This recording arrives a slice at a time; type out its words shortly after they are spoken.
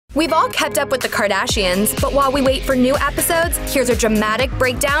We've all kept up with the Kardashians, but while we wait for new episodes, here's a dramatic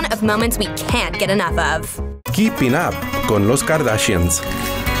breakdown of moments we can't get enough of. Keeping up con los Kardashians.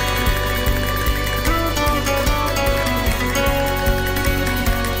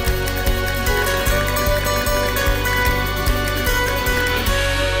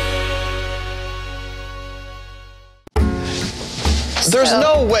 There's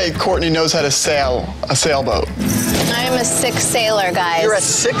no way Kourtney knows how to sail a sailboat. I'm a sick sailor, guys. You're a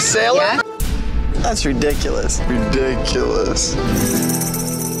sick sailor? Yeah. That's ridiculous. Ridiculous.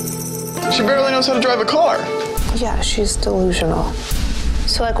 She barely knows how to drive a car. Yeah, she's delusional.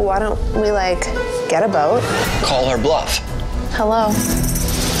 So, like, why don't we, like, get a boat? Call her bluff. Hello.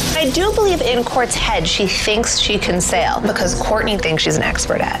 I do believe in Kourt's head she thinks she can sail because Kourtney thinks she's an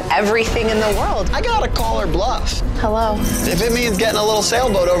expert at everything in the world. I gotta call her bluff. Hello. If it means getting a little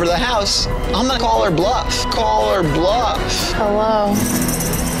sailboat over to the house, I'm gonna call her bluff. Call her bluff. Hello.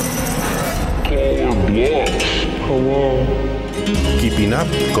 Call her bluff. Hello. Keeping up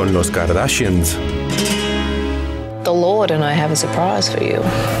con los Kardashians. The Lord and I have a surprise for you.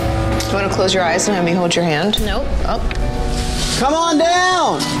 You want to close your eyes and have me hold your hand? Nope. Oh. Come on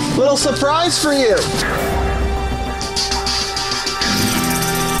down. Little surprise for you.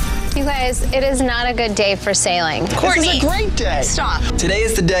 You guys, it is not a good day for sailing. This is a great day. Stop. Today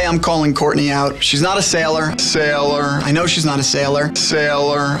is the day I'm calling Kourtney out. She's not a sailor. Sailor. I know she's not a sailor.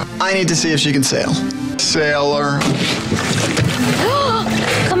 Sailor. I need to see if she can sail. Sailor.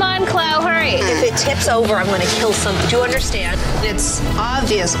 Come on, Khloé, hurry. If it tips over, I'm going to kill something. Do you understand? It's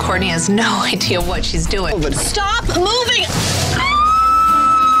obvious Kourtney has no idea what she's doing. But Stop moving!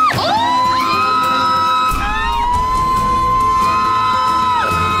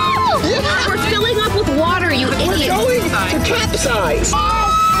 We're filling up with water, you idiot. we're going to capsize.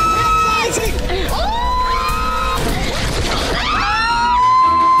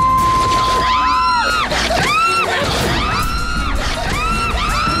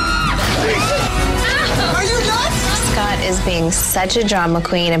 Scott is being such a drama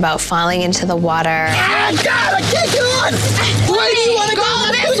queen about falling into the water. Ah, God, I can't get on. Where do you want to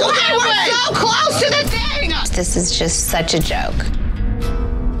go? This way! We're so close to the thing! This is just such a joke.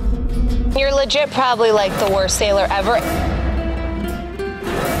 You're legit probably like the worst sailor ever.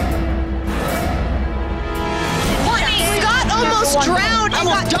 Scott almost drowned. I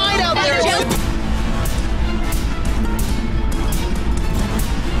almost died out there.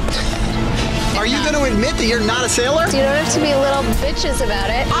 Are you going to admit that you're not a sailor? You don't have to be little bitches about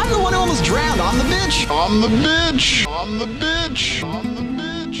it. I'm the one who almost drowned. I'm the bitch. I'm the bitch. I'm the bitch. I'm the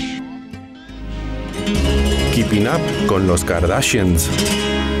bitch. Keeping up con los Kardashians.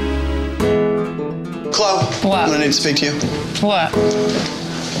 Khloé, What? I'm going to need to speak to you. What?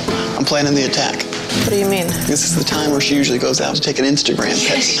 I'm planning the attack. What do you mean? This is the time where she usually goes out to take an Instagram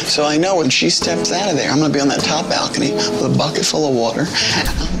pic. So I know when she steps out of there, I'm going to be on that top balcony with a bucket full of water.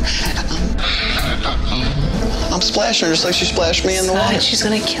 I'm splashing her just like she splashed me in the water. She's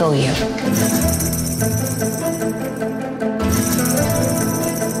gonna kill you.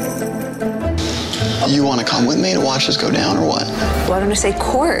 You want to come with me to watch this go down or what? Why don't I say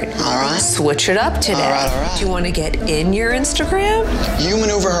Kourt? All right. Switch it up today. All right. Do you want to get in your Instagram? You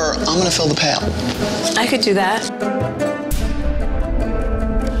maneuver her, I'm going to fill the pail. I could do that.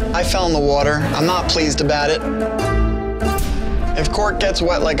 I fell in the water. I'm not pleased about it. If Kourt gets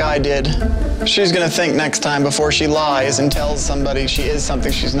wet like I did, she's gonna think next time before she lies and tells somebody she is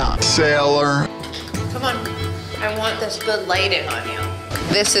something she's not. Sailor. Come on. I want this good lighting on you.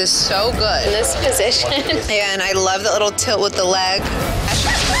 This is so good. In this position. Yeah, and I love that little tilt with the leg.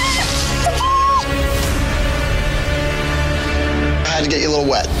 I had to get you a little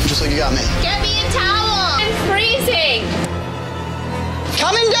wet, just like you got me. Get me a towel. I'm freezing.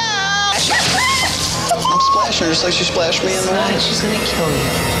 Coming down! I'm splashing her just like she splashed me in the water. She's gonna kill you.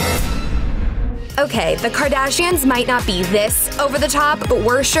 Okay, the Kardashians might not be this over the top, but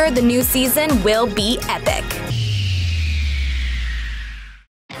we're sure the new season will be epic.